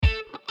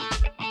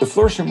The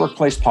Flourishing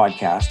Workplace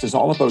podcast is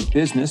all about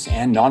business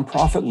and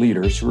nonprofit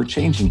leaders who are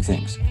changing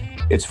things.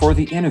 It's for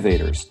the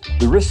innovators,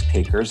 the risk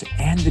takers,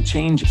 and the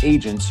change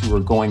agents who are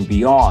going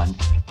beyond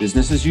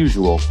business as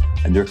usual,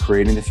 and they're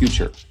creating the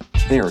future.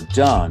 They are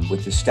done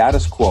with the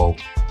status quo,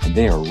 and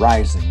they are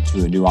rising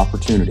to a new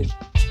opportunity.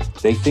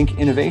 They think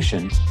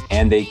innovation,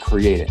 and they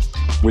create it.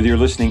 Whether you're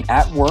listening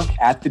at work,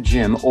 at the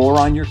gym, or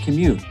on your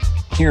commute,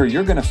 here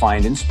you're going to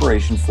find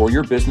inspiration for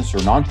your business or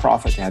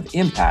nonprofit to have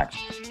impact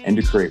and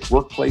to create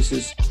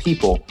workplaces,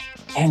 people,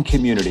 and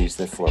communities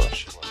that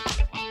flourish.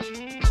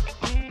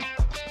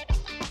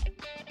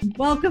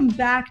 Welcome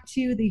back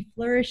to the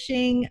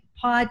Flourishing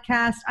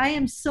Podcast. I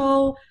am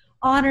so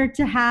honored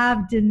to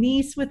have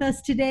Denise with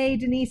us today.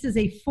 Denise is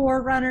a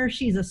forerunner.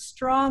 She's a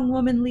strong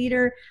woman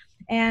leader,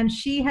 and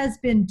she has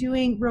been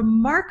doing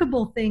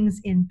remarkable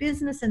things in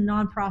business and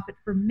nonprofit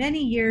for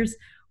many years.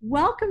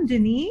 Welcome,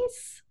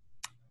 Denise.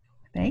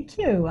 Thank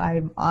you.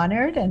 I'm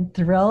honored and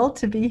thrilled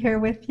to be here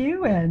with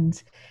you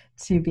and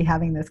to be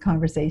having this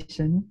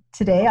conversation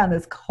today on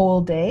this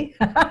cold day.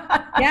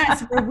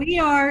 Yes, where we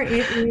are,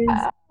 it is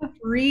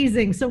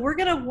freezing. So we're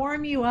going to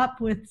warm you up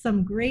with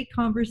some great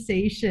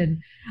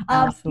conversation.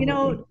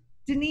 Absolutely.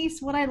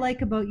 Denise, what I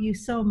like about you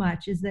so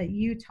much is that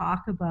you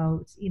talk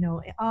about,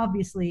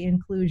 obviously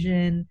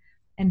inclusion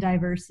and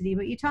diversity,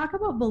 but you talk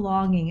about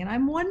belonging. And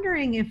I'm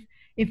wondering if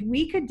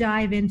we could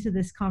dive into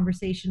this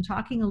conversation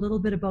talking a little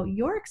bit about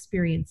your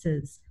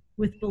experiences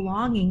with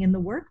belonging in the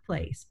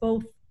workplace,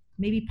 both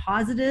maybe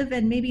positive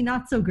and maybe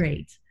not so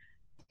great.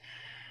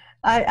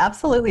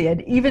 Absolutely.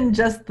 And even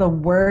just the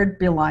word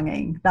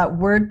belonging, that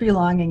word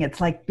belonging, it's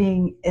like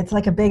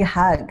a big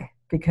hug,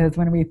 because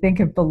when we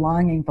think of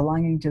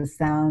belonging just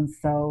sounds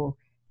so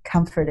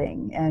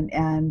comforting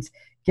and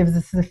gives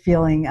us the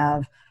feeling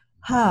of,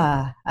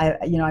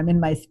 I'm in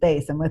my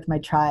space, I'm with my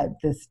tribe,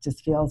 this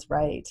just feels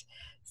right.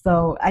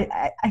 So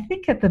I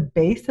think at the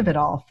base of it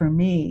all, for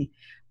me,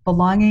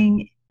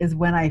 belonging is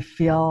when I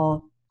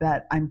feel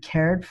that I'm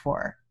cared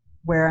for,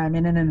 where I'm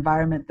in an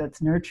environment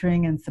that's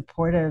nurturing and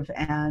supportive,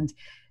 and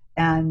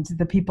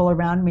the people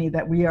around me,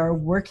 that we are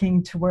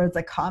working towards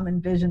a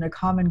common vision, a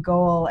common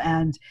goal,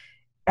 and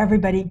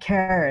everybody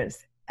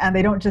cares. And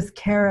they don't just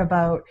care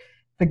about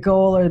the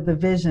goal or the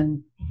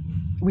vision.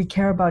 We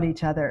care about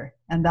each other.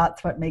 And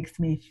that's what makes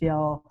me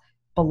feel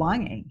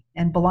belonging.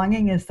 And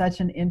belonging is such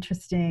an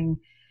interesting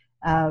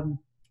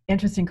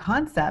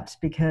concept,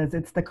 because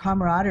it's the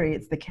camaraderie,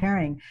 it's the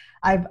caring.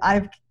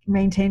 I've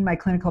maintained my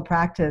clinical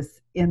practice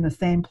in the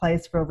same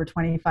place for over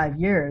 25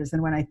 years.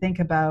 And when I think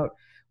about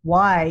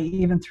why,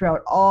 even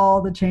throughout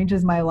all the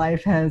changes my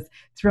life has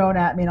thrown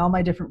at me in all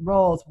my different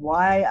roles,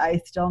 why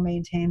I still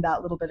maintain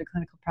that little bit of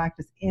clinical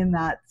practice in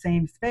that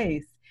same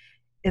space,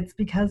 it's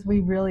because we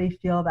really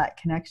feel that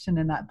connection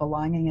and that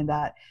belonging and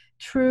that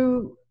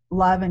true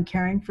love and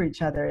caring for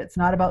each other. It's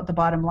not about the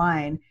bottom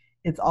line.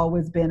 It's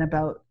always been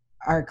about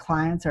our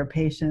clients, our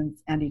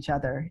patients, and each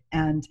other.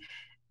 And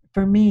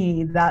for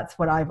me, that's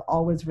what I've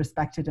always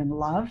respected and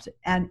loved.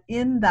 And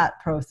in that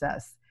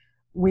process,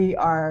 we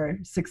are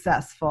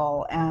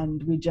successful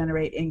and we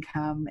generate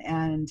income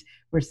and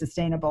we're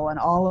sustainable and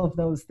all of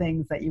those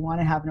things that you want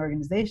to have in an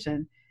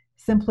organization,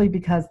 simply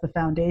because the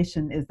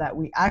foundation is that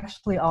we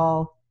actually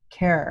all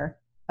care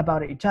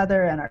about each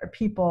other and our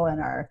people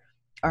and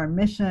our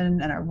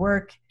mission and our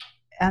work.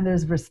 And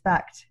there's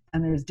respect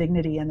and there's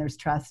dignity and there's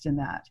trust in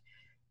that.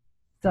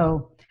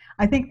 So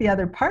I think the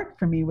other part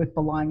for me with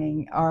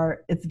belonging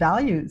are its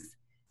values.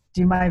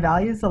 Do my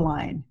values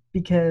align?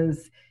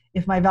 Because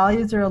if my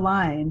values are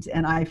aligned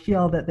and I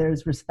feel that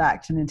there's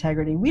respect and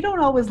integrity, we don't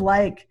always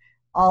like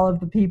all of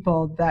the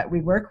people that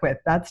we work with.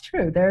 That's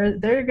true. There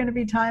are going to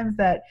be times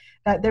that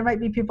there might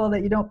be people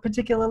that you don't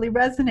particularly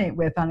resonate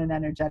with on an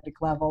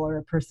energetic level or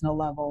a personal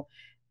level.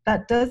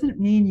 That doesn't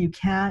mean you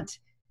can't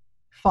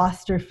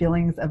foster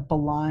feelings of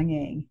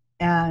belonging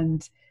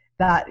and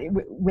that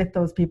with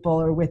those people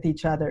or with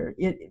each other.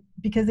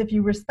 Because if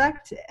you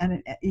respect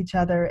each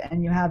other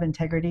and you have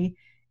integrity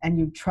and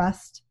you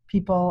trust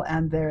people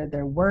and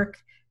their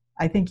work,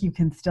 I think you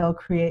can still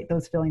create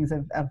those feelings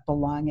of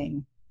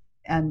belonging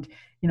and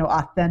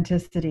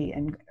authenticity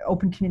and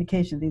open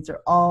communication. These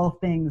are all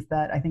things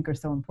that I think are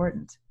so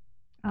important.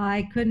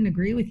 I couldn't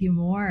agree with you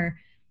more.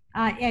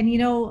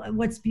 And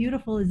what's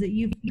beautiful is that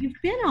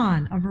you've been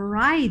on a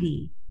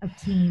variety of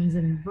teams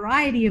and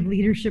variety of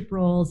leadership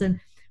roles. And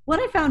what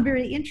I found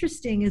very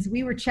interesting is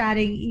we were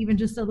chatting even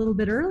just a little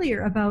bit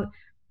earlier about,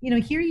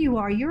 here you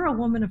are, you're a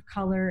woman of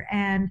color,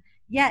 and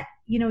yet,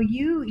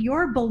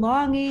 your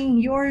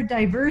belonging, your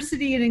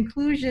diversity and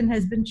inclusion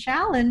has been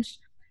challenged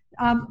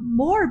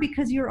more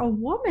because you're a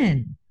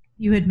woman,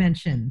 you had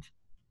mentioned.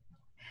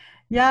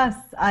 Yes,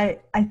 I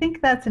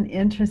think that's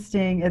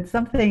it's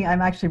something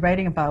I'm actually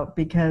writing about,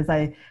 because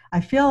I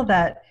feel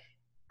that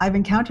I've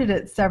encountered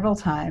it several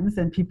times,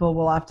 and people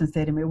will often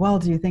say to me, well,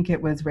 do you think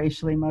it was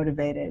racially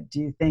motivated? Do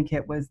you think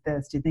it was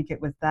this? Do you think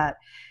it was that?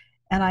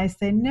 And I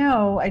say,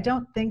 no, I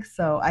don't think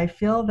so. I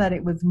feel that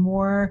it was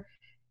more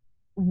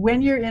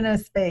when you're in a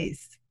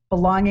space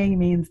belonging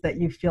means that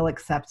you feel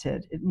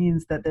accepted. It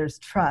means that there's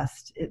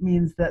trust. It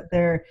means that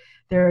there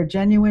are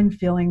genuine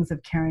feelings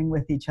of caring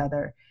with each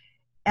other.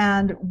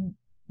 And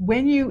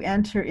when you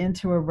enter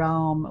into a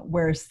realm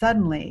where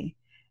suddenly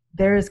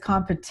there is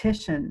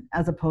competition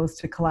as opposed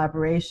to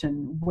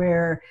collaboration,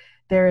 where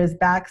there is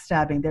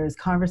backstabbing, there is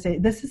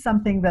conversation. This is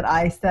something that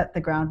I set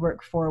the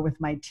groundwork for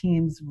with my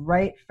teams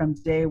right from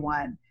day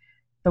one.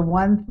 The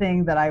one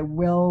thing that I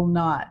will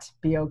not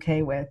be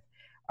okay with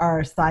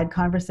are side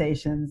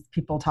conversations,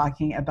 people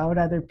talking about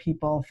other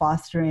people,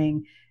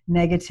 fostering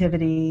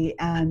negativity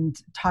and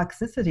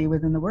toxicity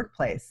within the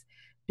workplace,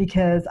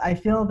 because I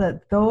feel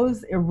that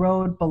those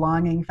erode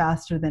belonging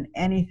faster than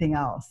anything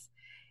else.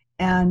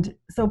 And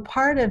so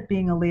part of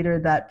being a leader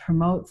that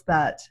promotes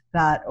that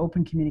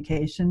open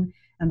communication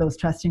and those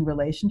trusting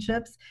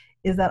relationships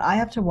is that I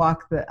have to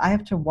walk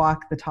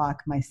the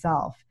talk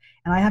myself,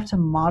 and I have to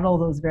model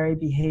those very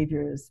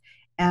behaviors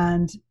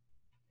and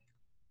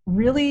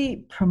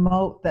really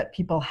promote that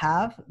people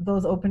have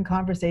those open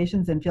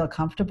conversations and feel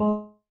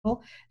comfortable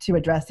to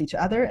address each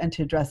other and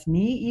to address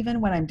me even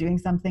when I'm doing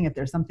something. If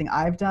there's something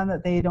I've done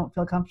that they don't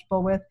feel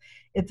comfortable with,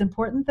 it's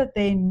important that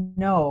they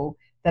know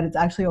that it's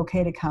actually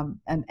okay to come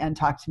and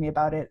talk to me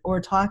about it, or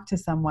talk to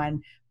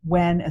someone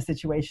when a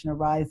situation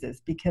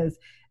arises, because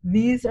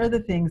these are the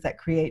things that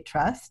create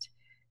trust.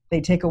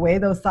 They take away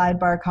those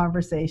sidebar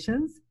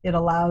conversations. It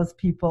allows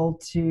people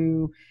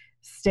to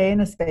stay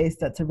in a space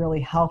that's a really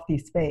healthy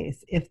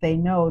space if they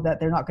know that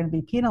they're not going to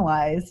be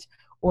penalized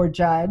or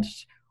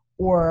judged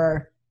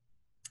or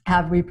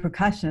have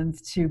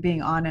repercussions to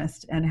being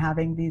honest and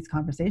having these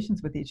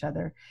conversations with each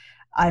other.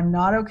 I'm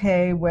not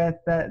okay with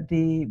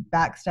the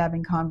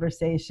backstabbing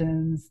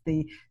conversations,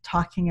 the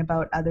talking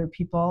about other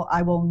people.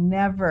 I will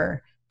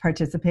never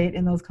participate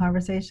in those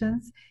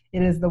conversations.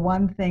 It is the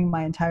one thing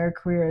my entire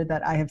career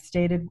that I have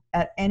stated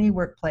at any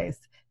workplace.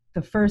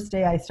 The first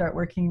day I start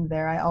working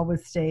there, I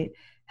always state,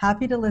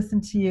 happy to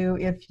listen to you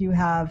if you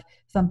have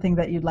something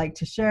that you'd like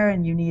to share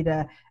and you need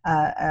a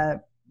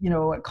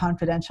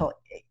confidential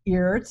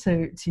ear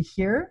to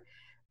hear.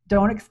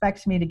 Don't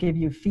expect me to give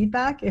you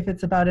feedback if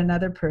it's about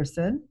another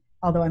person.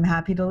 Although I'm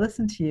happy to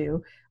listen to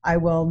you, I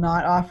will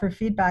not offer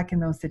feedback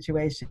in those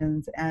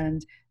situations,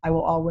 and I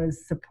will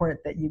always support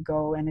that you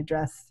go and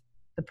address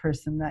the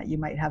person that you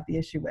might have the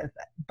issue with.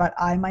 But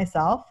I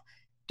myself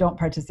don't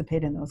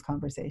participate in those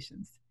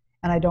conversations,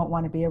 and I don't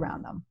want to be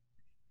around them.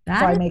 So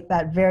I make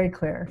that very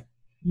clear.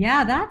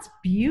 Yeah, that's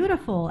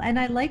beautiful. And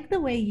I like the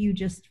way you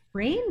just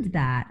framed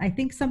that. I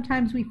think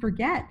sometimes we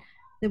forget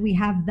that we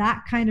have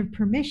that kind of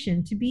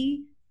permission to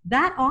be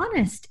that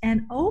honest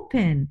and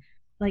open.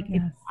 Like,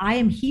 yes, if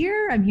I'm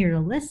here to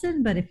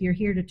listen, but if you're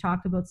here to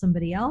talk about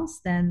somebody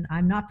else, then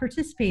I'm not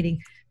participating.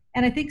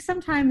 And I think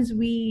sometimes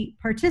we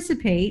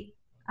participate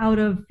out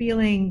of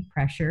feeling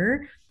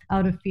pressure,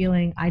 out of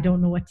feeling I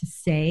don't know what to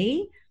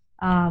say.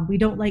 We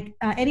don't like,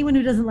 anyone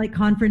who doesn't like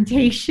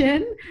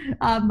confrontation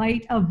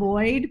might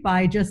avoid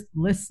by just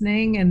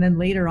listening, and then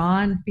later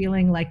on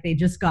feeling like they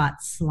just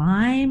got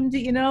slimed,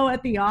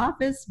 at the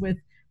office with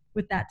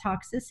that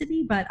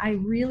toxicity. But I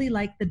really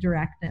like the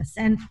directness.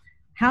 And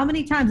how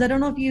many times, I don't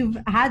know if you've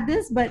had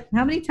this, but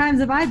how many times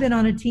have I been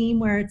on a team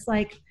where it's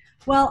like,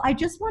 well, I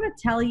just want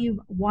to tell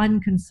you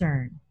one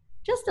concern,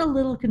 just a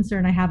little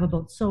concern I have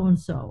about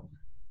so-and-so.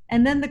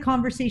 And then the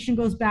conversation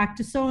goes back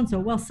to so-and-so.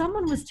 Well,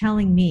 someone was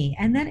telling me,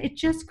 and then it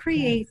just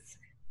creates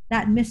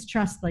that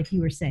mistrust, like you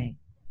were saying.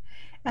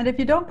 And if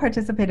you don't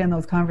participate in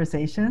those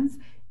conversations,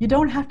 you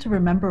don't have to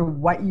remember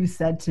what you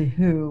said to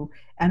who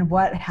and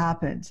what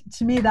happened.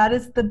 To me, that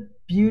is the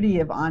beauty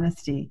of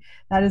honesty.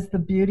 That is the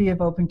beauty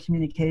of open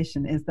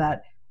communication, is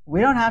that we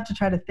don't have to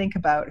try to think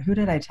about who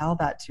did I tell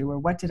that to, or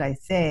what did I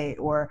say,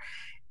 or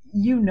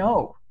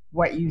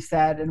what you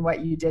said and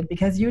what you did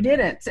because you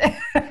didn't.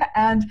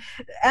 and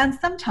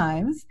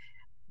sometimes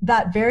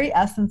that very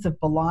essence of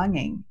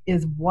belonging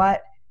is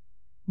what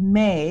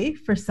may,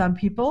 for some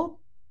people,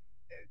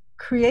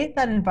 create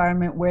that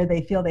environment where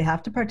they feel they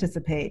have to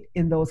participate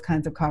in those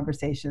kinds of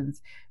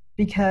conversations.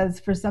 Because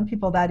for some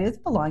people that is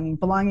belonging.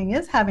 Belonging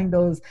is having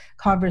those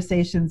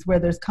conversations where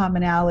there's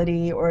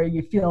commonality or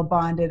you feel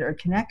bonded or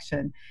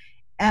connection.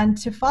 And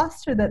to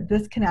foster that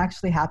this can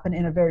actually happen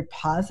in a very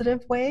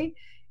positive way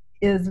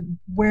is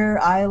where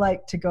I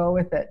like to go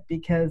with it,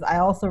 because I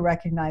also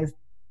recognize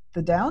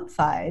the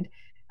downside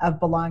of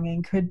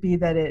belonging could be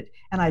that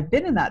and I've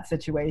been in that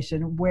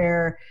situation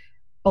where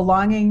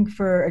belonging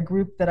for a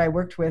group that I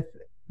worked with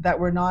that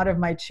were not of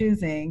my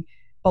choosing,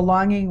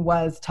 belonging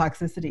was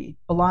toxicity.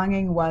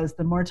 Belonging was,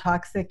 the more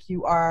toxic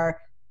you are,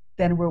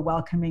 then we're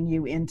welcoming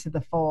you into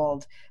the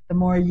fold. The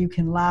more you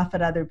can laugh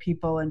at other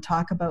people and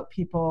talk about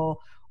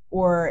people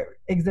or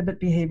exhibit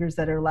behaviors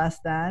that are less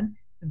than,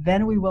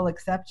 then we will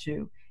accept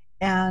you.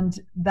 And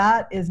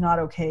that is not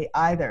okay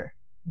either.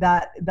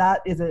 That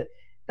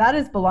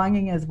is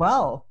belonging as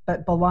well,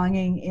 but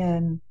belonging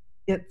in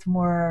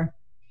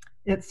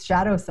its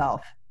shadow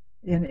self,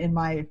 in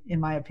my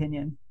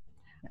opinion.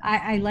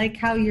 I like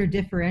how you're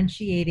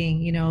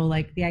differentiating,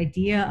 like the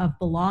idea of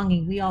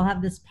belonging. We all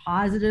have this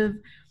positive,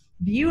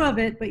 view of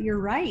it, but you're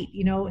right.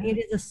 You know, it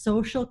is a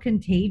social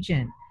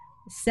contagion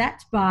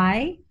set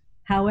by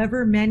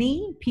however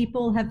many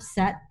people have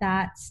set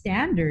that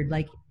standard.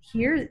 Like,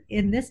 here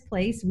in this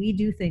place, we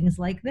do things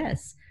like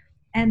this.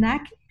 And that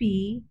can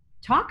be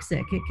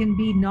toxic. It can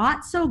be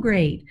not so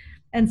great.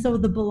 And so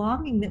the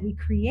belonging that we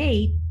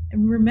create,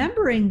 and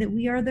remembering that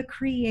we are the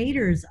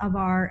creators of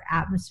our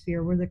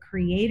atmosphere, we're the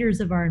creators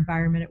of our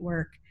environment at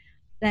work,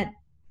 that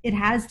it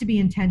has to be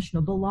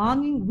intentional.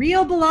 Belonging,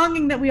 real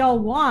belonging that we all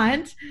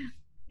want,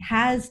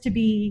 has to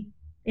be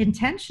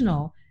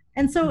intentional.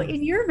 And so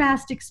in your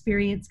vast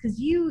experience, because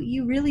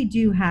you really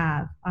do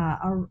have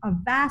a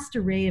vast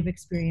array of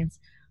experience,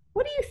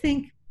 what do you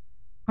think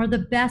are the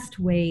best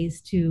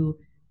ways to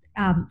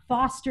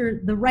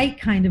foster the right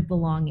kind of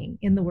belonging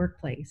in the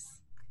workplace?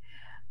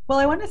 Well,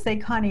 I want to say,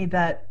 Connie,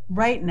 that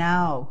right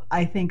now,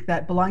 I think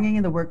that belonging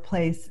in the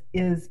workplace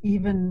is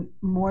even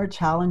more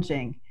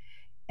challenging.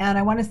 And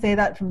I want to say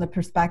that from the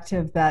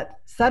perspective that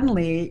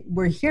suddenly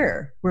we're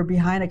here, we're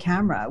behind a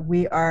camera.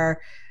 We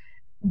are,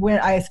 when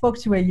I spoke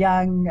to a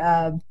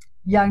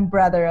young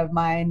brother of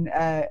mine,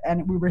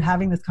 and we were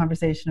having this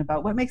conversation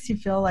about what makes you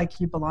feel like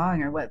you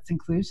belong or what's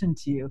inclusion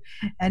to you.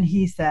 And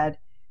he said,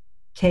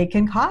 cake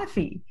and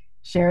coffee,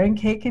 sharing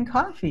cake and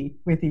coffee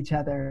with each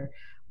other.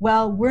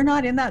 Well, we're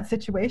not in that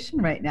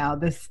situation right now.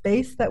 The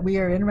space that we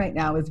are in right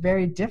now is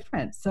very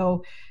different.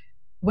 So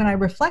when I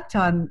reflect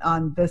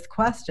on this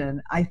question,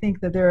 I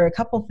think that there are a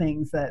couple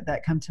things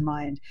that come to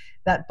mind.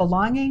 That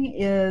belonging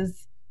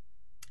is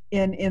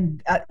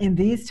in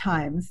these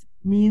times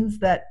means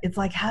that it's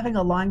like having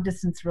a long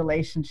distance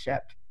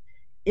relationship.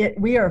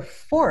 We are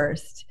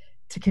forced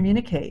to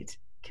communicate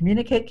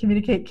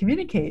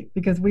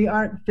because we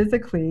aren't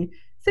physically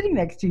sitting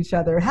next to each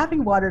other,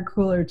 having water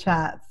cooler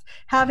chats,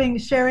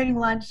 sharing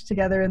lunch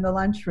together in the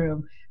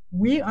lunchroom.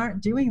 We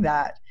aren't doing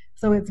that.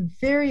 So it's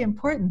very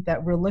important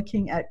that we're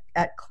looking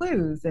at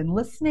clues and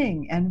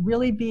listening and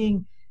really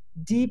being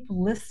deep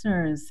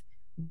listeners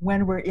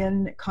when we're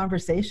in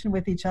conversation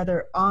with each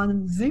other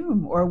on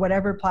Zoom or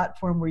whatever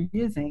platform we're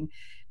using,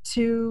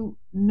 to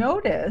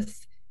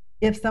notice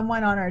if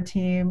someone on our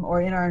team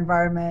or in our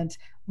environment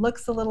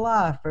looks a little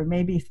off, or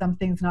maybe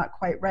something's not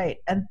quite right.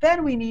 And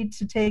then we need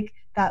to take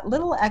that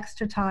little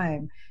extra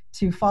time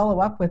to follow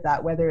up with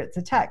that, whether it's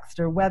a text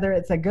or whether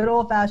it's a good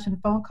old-fashioned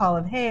phone call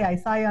of, hey, I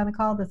saw you on the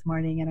call this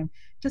morning and I'm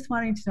just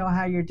wanting to know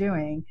how you're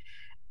doing.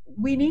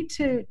 We need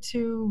to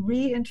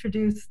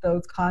reintroduce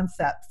those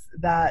concepts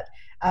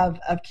of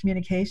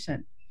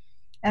communication.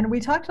 And we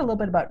talked a little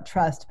bit about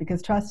trust,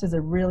 because trust is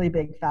a really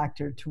big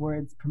factor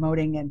towards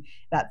promoting and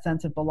that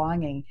sense of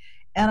belonging.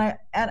 And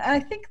I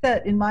think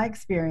that in my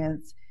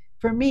experience,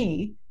 for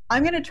me,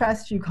 I'm going to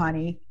trust you,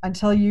 Connie,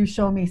 until you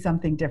show me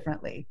something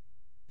differently.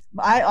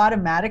 I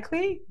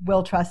automatically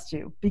will trust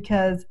you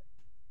because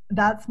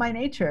that's my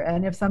nature.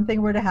 And if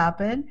something were to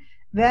happen,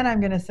 then I'm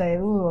going to say,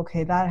 ooh,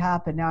 okay, that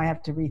happened. Now I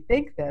have to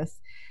rethink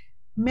this.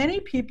 Many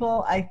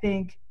people, I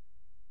think,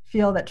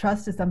 feel that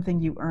trust is something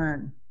you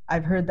earn.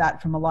 I've heard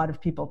that from a lot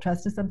of people.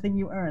 Trust is something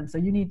you earn. So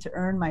you need to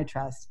earn my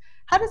trust.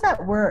 How does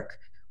that work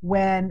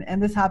when,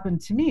 and this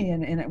happened to me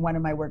in one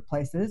of my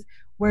workplaces,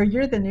 where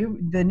you're the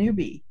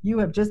newbie. You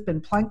have just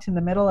been plunked in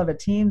the middle of a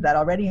team that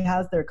already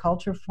has their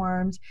culture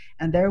formed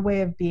and their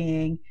way of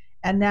being.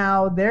 And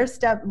now they're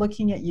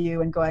looking at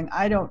you and going,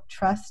 I don't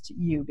trust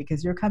you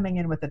because you're coming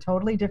in with a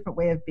totally different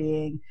way of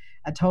being,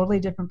 a totally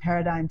different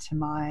paradigm to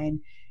mine.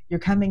 You're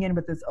coming in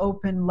with this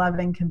open,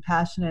 loving,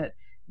 compassionate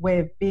way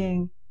of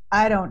being.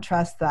 I don't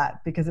trust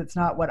that because it's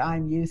not what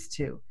I'm used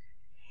to.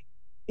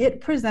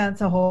 It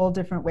presents a whole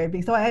different way of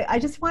being. So I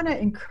just want to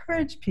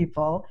encourage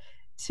people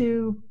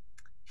to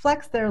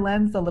flex their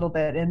lens a little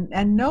bit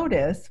and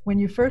notice when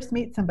you first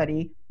meet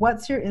somebody,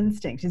 what's your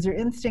instinct? Is your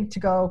instinct to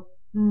go,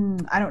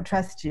 I don't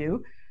trust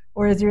you?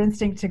 Or is your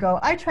instinct to go,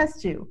 I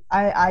trust you.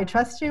 I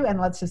trust you, and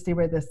let's just see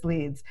where this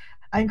leads.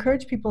 I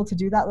encourage people to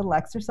do that little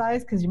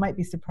exercise because you might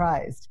be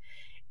surprised.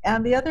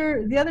 And the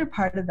other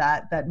part of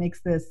that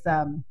makes this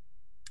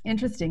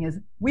interesting is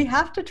we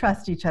have to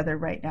trust each other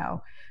right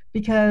now,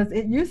 because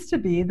it used to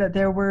be that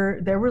there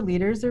were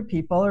leaders or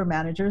people or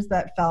managers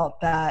that felt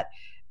that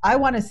I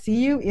want to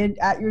see you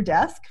at your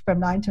desk from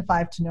 9 to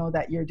 5 to know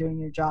that you're doing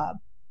your job.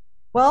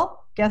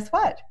 Well, guess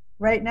what?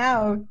 Right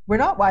now, we're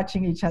not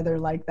watching each other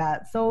like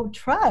that. So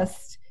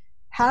trust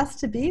has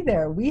to be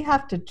there. We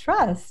have to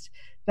trust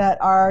that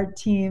our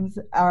teams,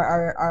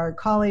 our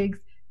colleagues,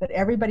 that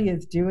everybody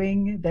is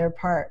doing their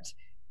part.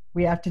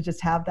 We have to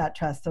just have that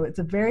trust. So it's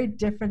a very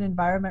different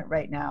environment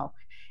right now.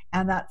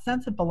 And that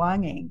sense of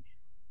belonging,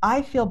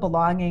 I feel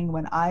belonging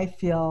when I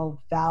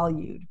feel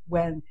valued,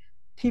 when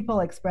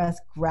people express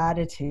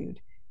gratitude.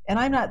 And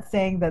I'm not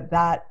saying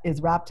that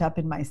is wrapped up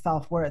in my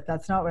self-worth.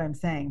 That's not what I'm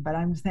saying. But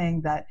I'm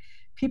saying that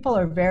people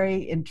are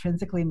very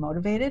intrinsically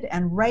motivated.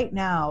 And right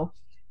now,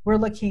 we're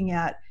looking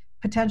at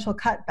potential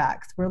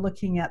cutbacks. We're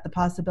looking at the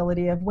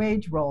possibility of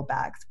wage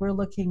rollbacks. We're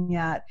looking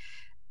at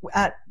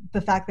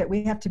the fact that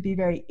we have to be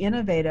very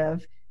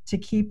innovative to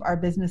keep our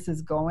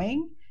businesses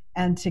going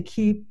and to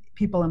keep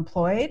people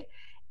employed.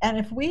 And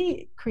if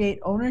we create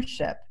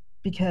ownership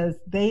because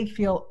they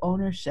feel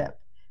ownership.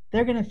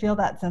 They're going to feel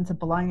that sense of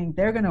belonging.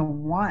 They're going to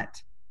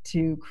want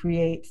to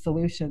create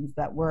solutions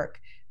that work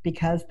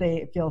because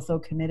they feel so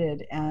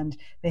committed and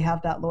they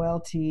have that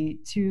loyalty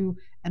to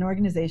an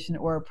organization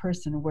or a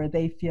person where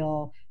they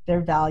feel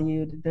they're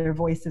valued, their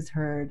voice is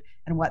heard,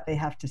 and what they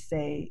have to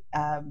say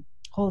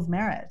holds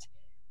merit.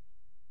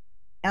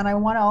 And I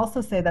want to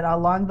also say that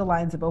along the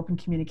lines of open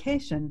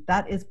communication,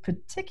 that is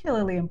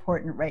particularly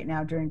important right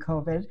now during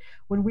COVID.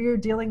 When we are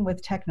dealing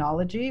with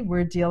technology,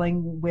 we're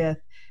dealing with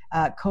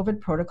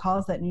COVID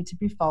protocols that need to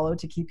be followed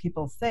to keep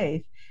people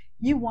safe.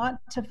 You want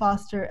to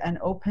foster an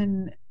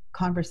open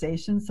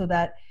conversation so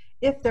that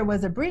if there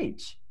was a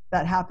breach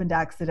that happened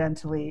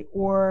accidentally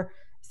or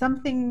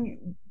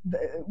something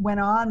went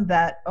on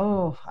that,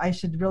 oh, I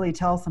should really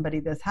tell somebody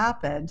this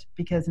happened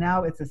because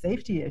now it's a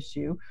safety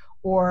issue,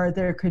 or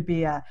there could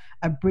be a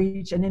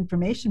breach, an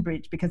information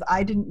breach because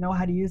I didn't know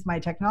how to use my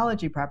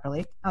technology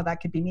properly. Oh, that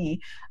could be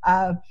me.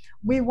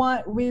 We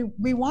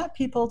want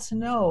people to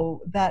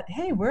know that,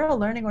 hey, we're a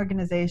learning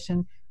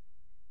organization.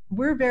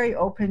 We're very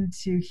open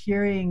to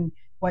hearing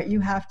what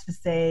you have to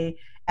say,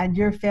 and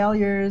your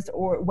failures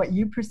or what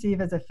you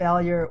perceive as a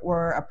failure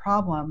or a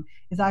problem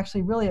is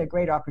actually really a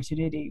great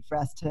opportunity for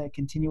us to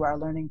continue our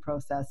learning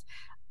process.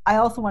 I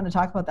also want to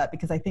talk about that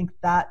because I think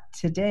that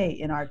today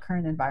in our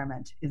current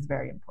environment is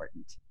very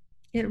important.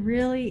 It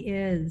really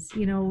is.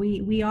 You know,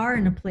 we are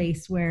in a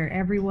place where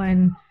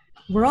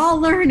we're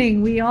all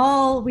learning.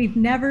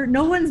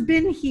 No one's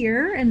been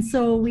here. And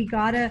so we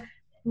got to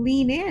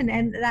lean in,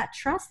 and that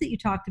trust that you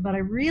talked about, I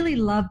really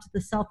loved the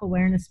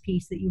self-awareness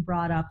piece that you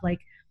brought up. Like,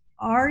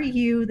 are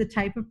you the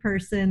type of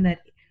person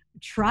that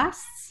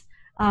trusts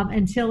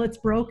until it's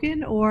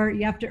broken, or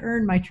you have to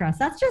earn my trust?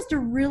 That's just a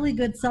really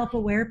good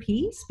self-aware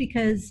piece,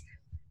 because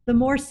the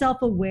more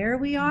self-aware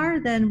we are,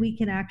 then we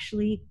can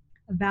actually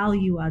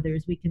value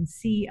others, we can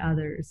see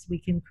others, we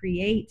can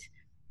create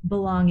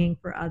belonging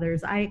for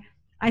others.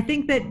 I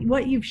think that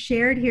what you've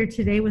shared here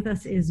today with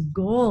us is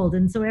gold.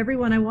 And so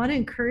everyone, I want to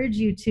encourage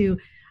you to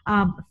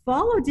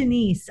follow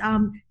Denise.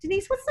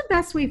 Denise, what's the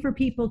best way for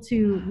people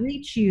to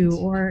reach you,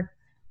 or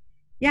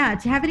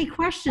to have any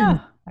questions?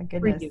 Oh, my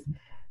goodness.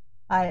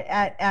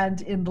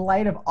 And in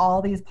light of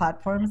all these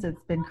platforms,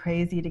 it's been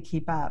crazy to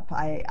keep up.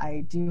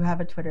 I do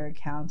have a Twitter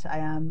account. I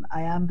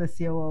am the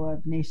COO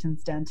of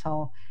Nations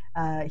Dental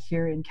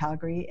here in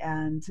Calgary,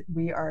 and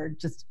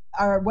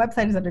our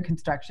website is under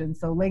construction.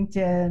 So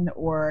LinkedIn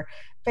or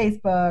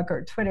Facebook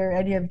or Twitter,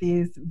 any of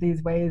these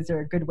ways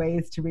are good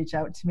ways to reach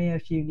out to me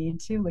if you need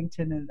to.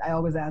 LinkedIn, I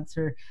always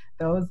answer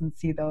those and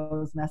see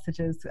those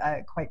messages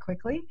quite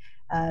quickly.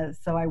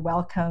 So I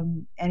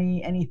welcome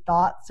any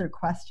thoughts or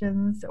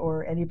questions,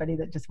 or anybody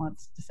that just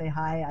wants to say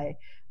hi.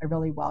 I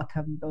really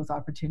welcome those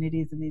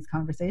opportunities and these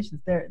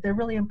conversations. They're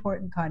really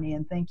important, Connie,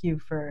 and thank you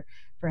for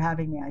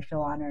having me. I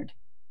feel honored.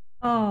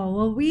 Oh,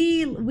 well,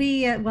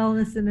 we at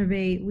Wellness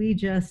Innovate, we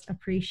just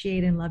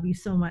appreciate and love you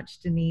so much,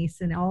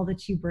 Denise, and all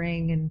that you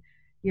bring and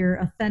your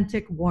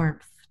authentic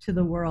warmth to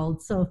the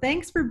world. So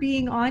thanks for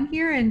being on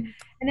here, and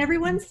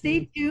everyone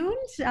stay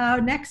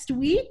tuned next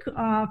week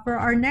for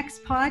our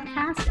next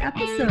podcast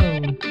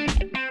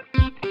episode.